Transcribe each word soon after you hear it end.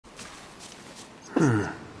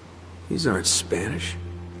These aren't Spanish.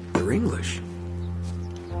 They're English.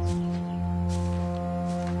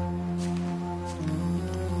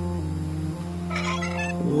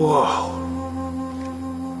 Whoa.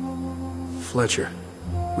 Fletcher,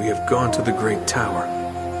 we have gone to the Great Tower.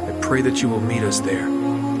 I pray that you will meet us there.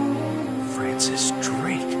 Francis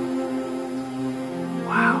Drake.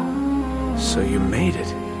 Wow. So you made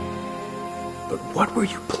it. But what were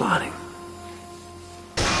you plotting?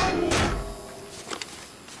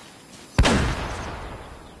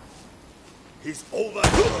 He's over.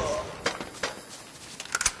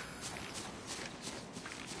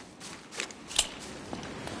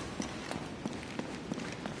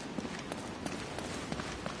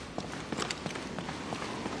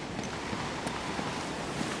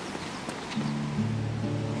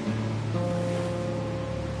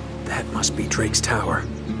 That must be Drake's tower.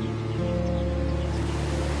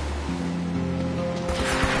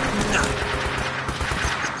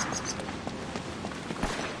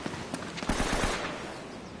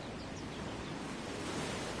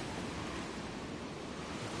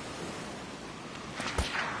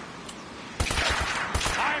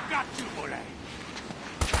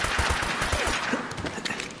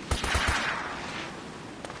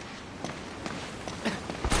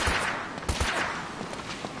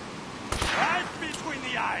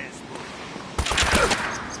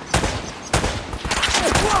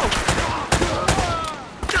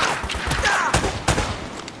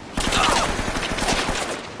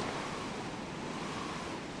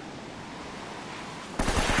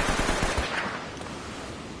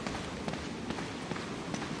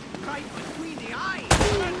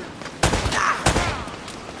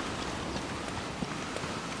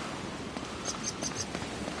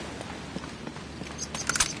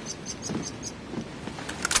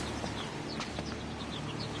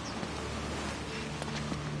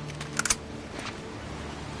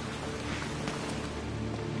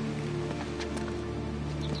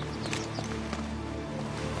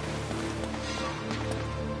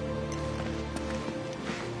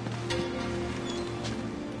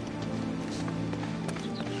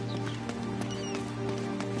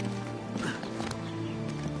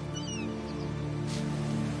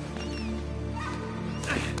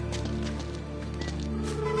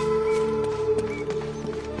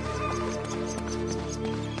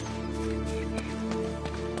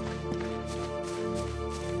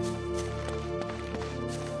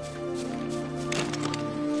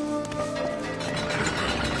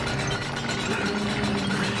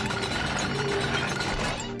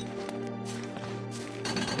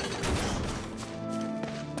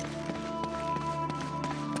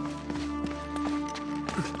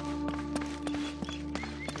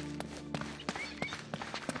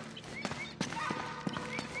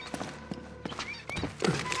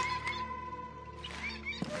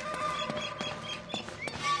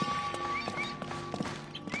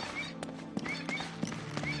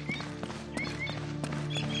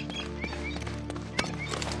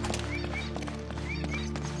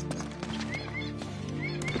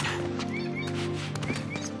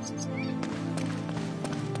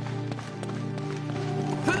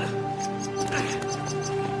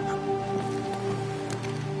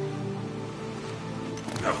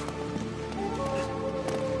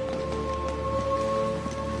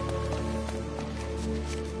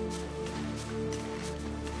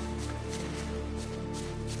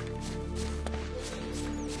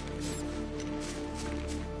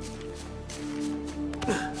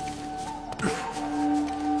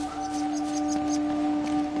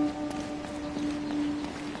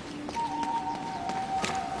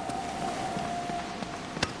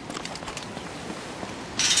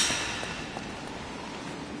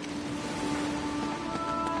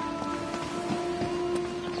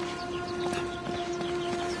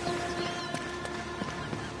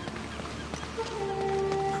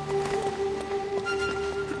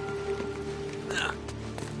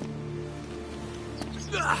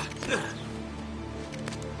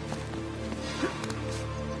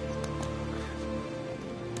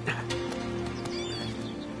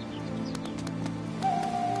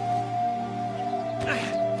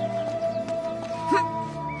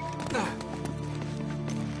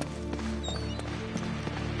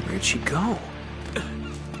 Where'd she go?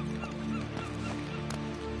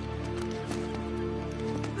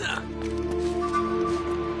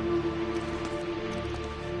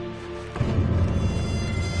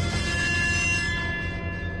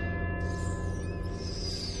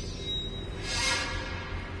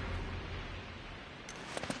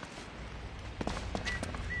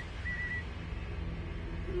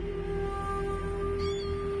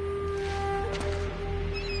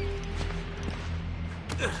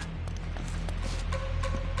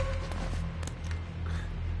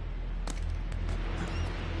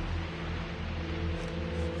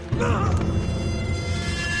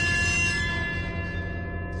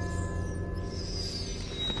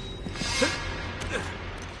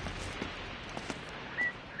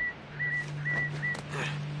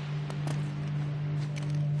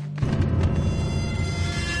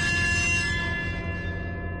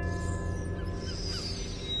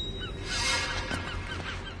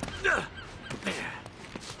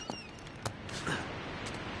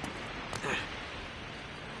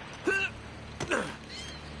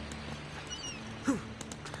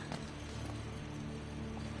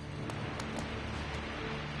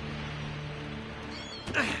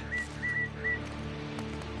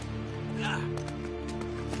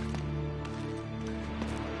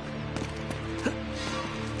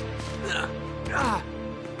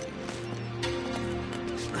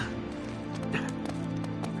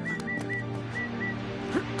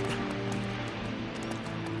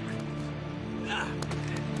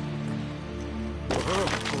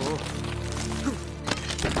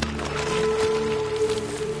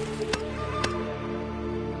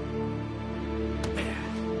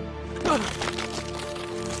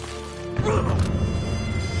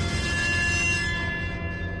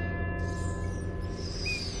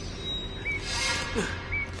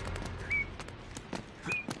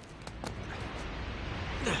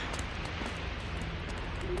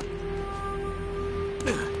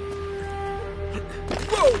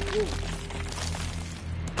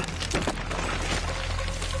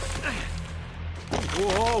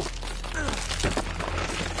 Whoa!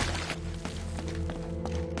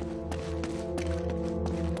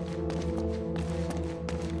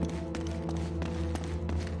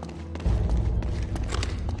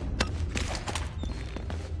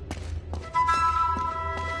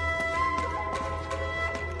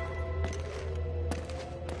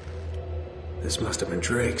 This must have been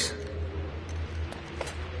Drake's.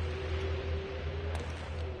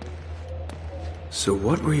 So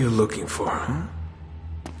what were you looking for, huh?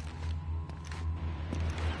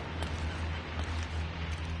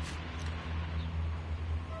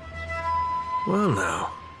 Well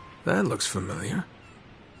now, that looks familiar.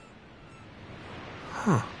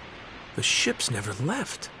 Huh. The ship's never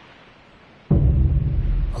left.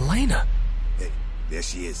 Elena! Hey, there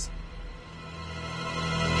she is.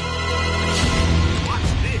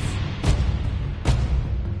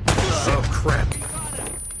 Oh, crap.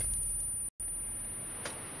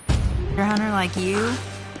 You're a hunter like you,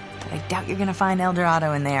 but I doubt you're gonna find El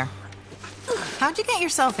Dorado in there. How'd you get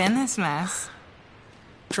yourself in this mess?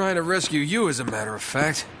 Trying to rescue you, as a matter of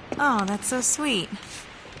fact. Oh, that's so sweet.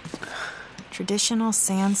 Traditional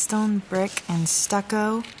sandstone, brick, and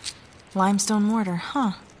stucco. Limestone mortar,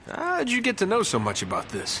 huh? How'd you get to know so much about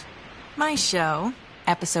this? My show,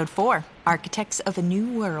 Episode 4, Architects of a New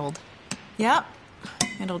World. Yep.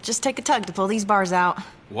 It'll just take a tug to pull these bars out.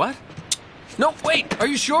 What? No, wait, are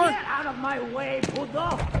you sure? Get out of my way, puto!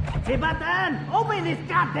 Tibatan, open this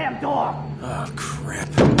goddamn door! Oh, crap.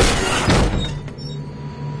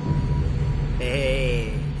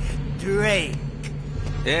 Hey, Drake.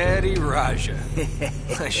 Eddie Raja.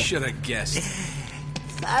 I should have guessed.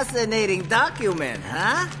 Fascinating document,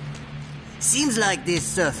 huh? Seems like this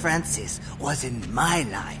Sir Francis was in my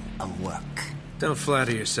line of work. Don't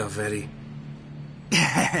flatter yourself, Eddie.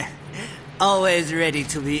 Always ready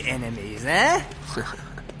to be enemies, eh?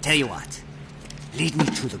 Tell you what, lead me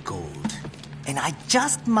to the gold, and I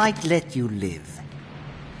just might let you live.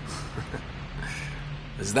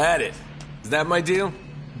 Is that it? Is that my deal?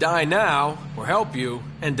 Die now, or help you,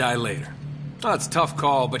 and die later. Oh, it's a tough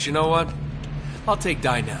call, but you know what? I'll take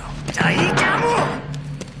die now.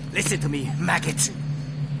 Listen to me, maggot.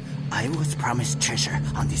 I was promised treasure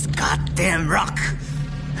on this goddamn rock.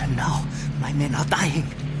 And now, my men are dying.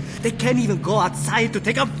 They can't even go outside to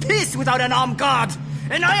take a piss without an armed guard.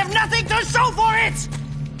 And I have nothing to show for it!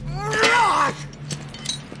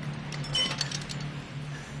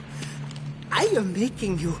 I am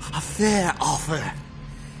making you a fair offer.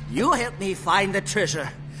 You help me find the treasure,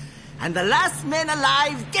 and the last man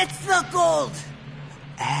alive gets the gold.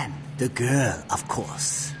 And the girl, of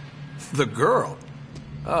course. The girl?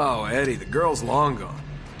 Oh, Eddie, the girl's long gone.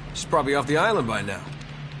 She's probably off the island by now.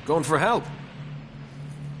 Going for help.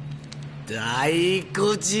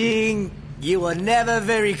 Daikujin, you were never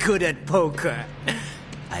very good at poker.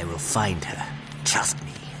 I will find her. Trust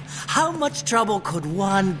me. How much trouble could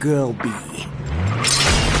one girl be?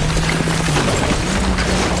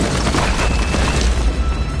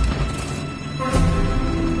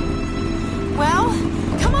 Well,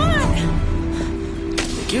 come on!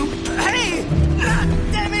 Thank you. Hey!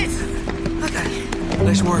 Damn it!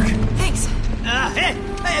 Nice work. Thanks. Hey,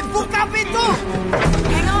 buka pintu!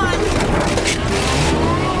 Hang on.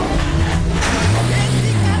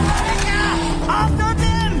 Hentikan mereka! After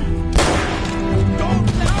them! Don't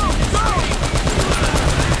now! Go!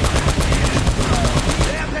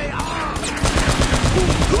 There they are!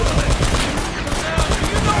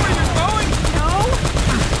 You know where you're going? No?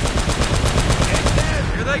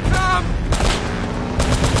 Here they come!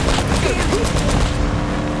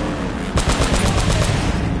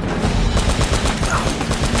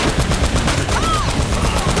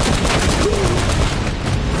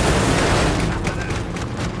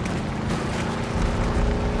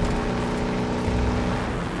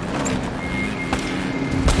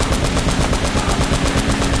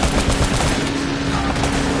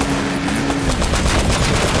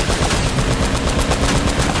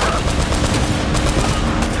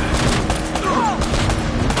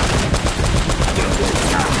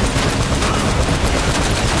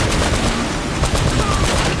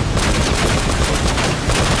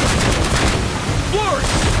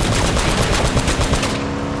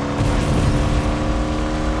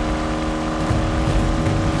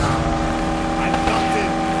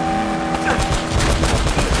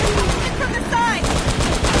 From the side.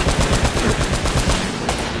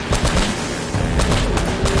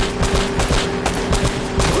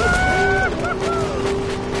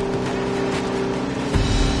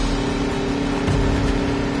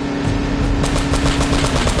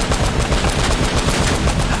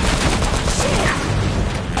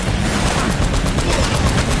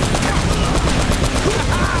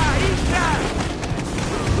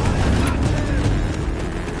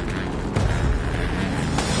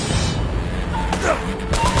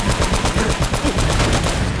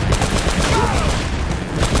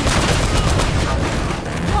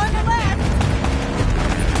 On the left.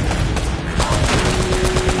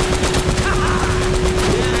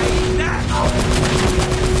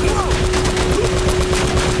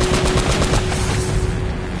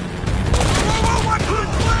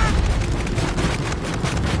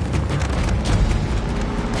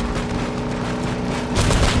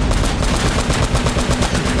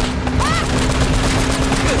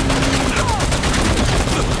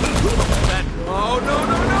 Oh, no,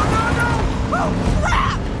 no, no, no, no! Oh,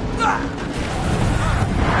 crap!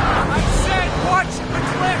 I said watch the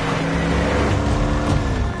cliff!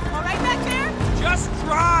 All right back there? Just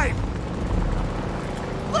drive!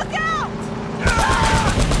 Look out!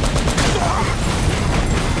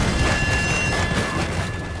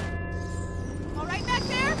 All right back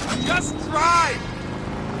there? Just drive!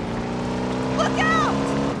 Look out!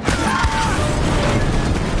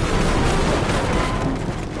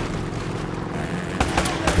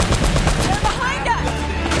 They're behind us!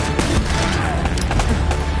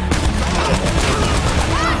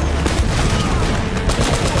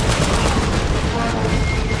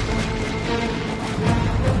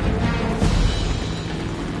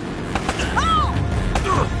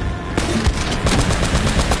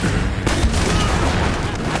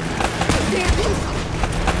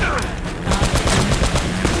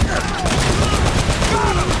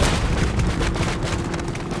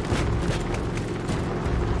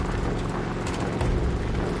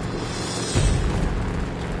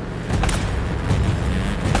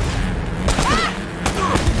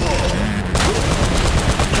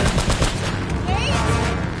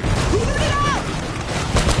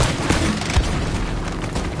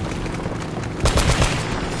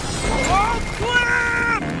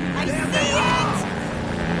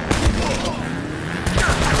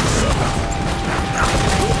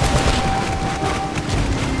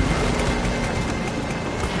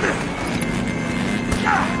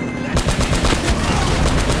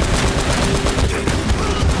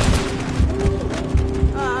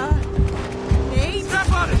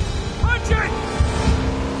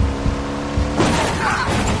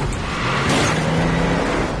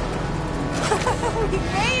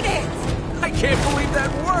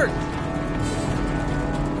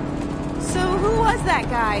 that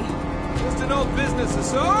guy? Just an old business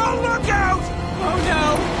associate. Oh, look out! Oh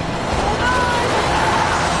no! Hold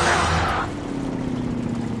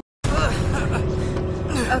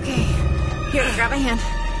on! Okay. Here, grab my hand.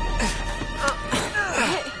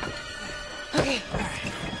 Okay.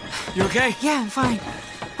 You okay? Yeah, I'm fine.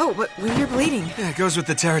 Oh, but you're bleeding. Yeah, it goes with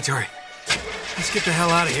the territory. Let's get the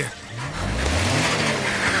hell out of here.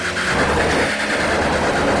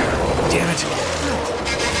 Damn it.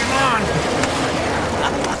 Come on.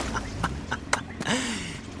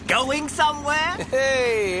 Going somewhere?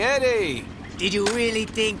 Hey, Eddie. Did you really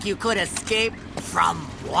think you could escape from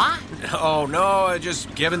what? Oh, no,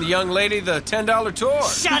 just giving the young lady the $10 tour.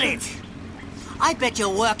 Shut it! I bet you're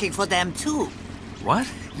working for them too. What?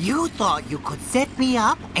 You thought you could set me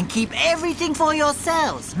up and keep everything for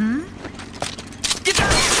yourselves, hmm?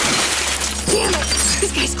 Damn it!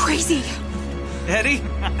 This guy's crazy. Eddie,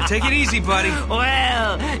 take it easy, buddy.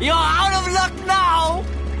 Well, you're out of luck now!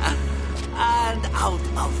 And out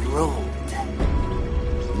of road.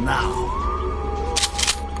 Now,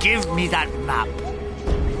 give me that map.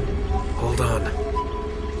 Hold on.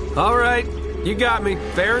 All right, you got me,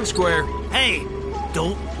 fair and square. Hey,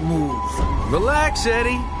 don't move. Relax,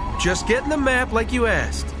 Eddie. Just getting the map like you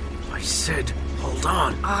asked. I said, hold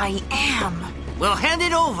on. I am. Well, hand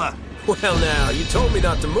it over. Well, now, you told me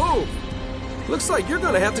not to move. Looks like you're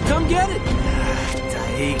gonna have to come get it.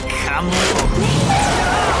 Come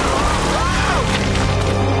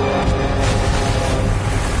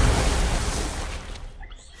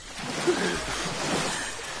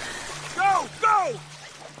Go, go!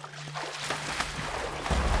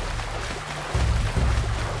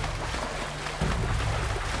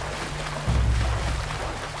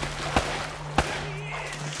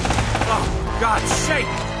 Oh, God's sake!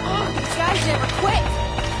 Oh, these guys never quit.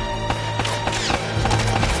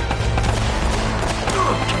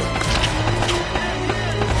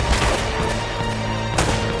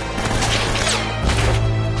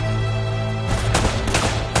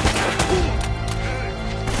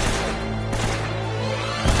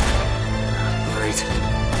 Great.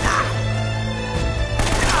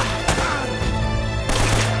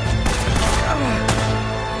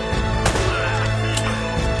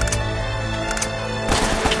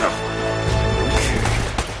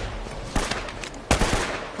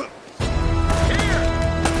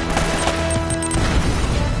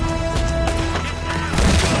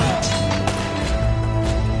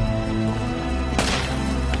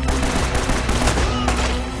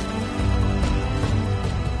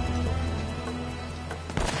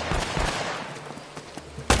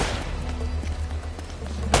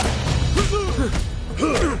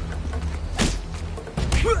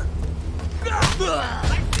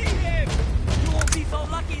 I see him! You won't be so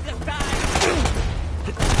lucky this time!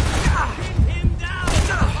 Pin him down!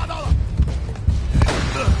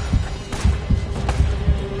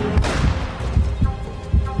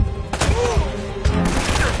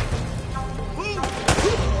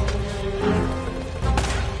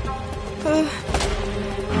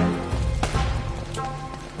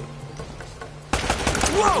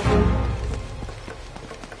 Whoa!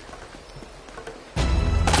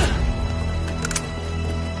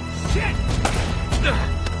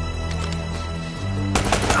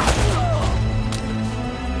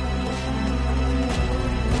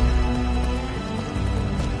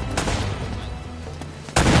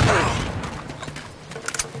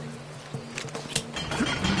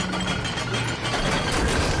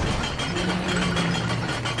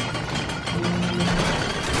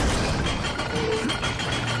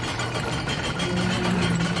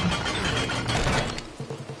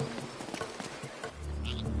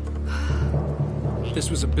 This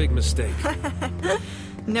was a big mistake.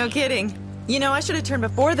 No kidding. You know, I should have turned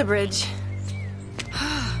before the bridge.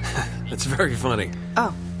 That's very funny.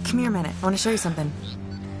 Oh, come here a minute. I want to show you something.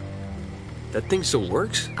 That thing still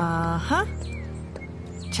works? Uh-huh.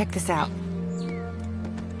 Check this out.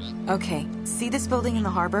 Okay, see this building in the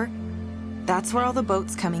harbor? That's where all the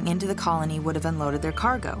boats coming into the colony would have unloaded their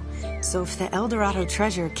cargo. So if the El Dorado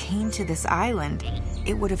treasure came to this island,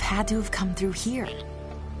 it would have had to have come through here.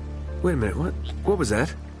 Wait a minute, what was that?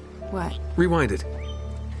 What? Rewind it.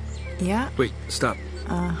 Yeah? Wait, stop.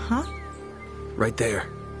 Uh-huh. Right there.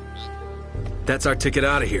 That's our ticket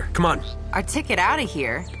out of here. Come on. Our ticket out of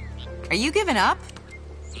here? Are you giving up?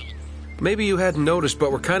 Maybe you hadn't noticed,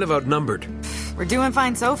 but we're kind of outnumbered. We're doing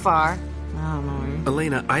fine so far. I don't know.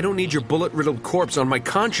 Elena, I don't need your bullet-riddled corpse on my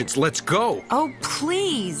conscience. Let's go. Oh,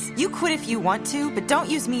 please. You quit if you want to, but don't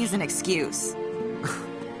use me as an excuse.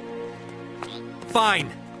 Fine.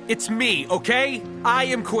 It's me, okay? I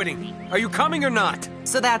am quitting. Are you coming or not?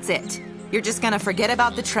 So that's it. You're just gonna forget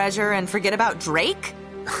about the treasure and forget about Drake?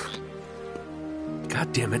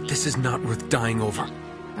 God damn it, this is not worth dying over.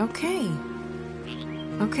 Okay.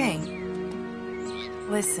 Okay.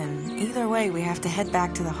 Listen, either way, we have to head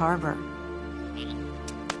back to the harbor.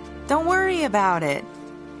 Don't worry about it.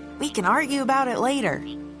 We can argue about it later.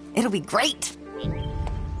 It'll be great.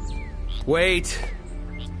 Wait.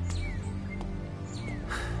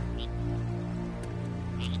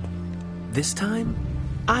 This time,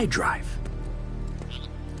 I drive.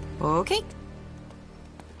 Okay.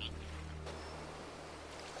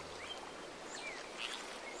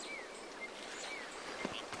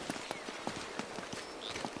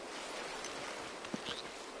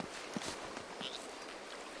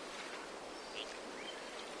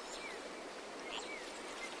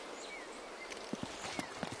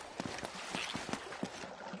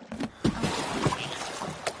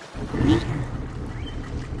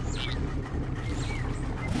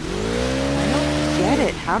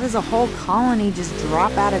 How does a whole colony just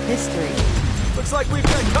drop out of history? Looks like we've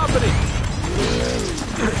got company.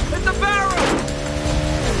 Hit the barrel!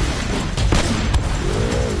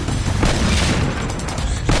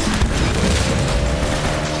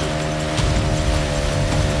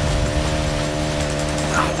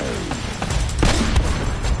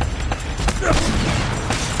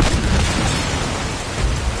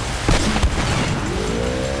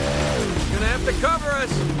 Gonna have to cover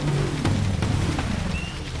us.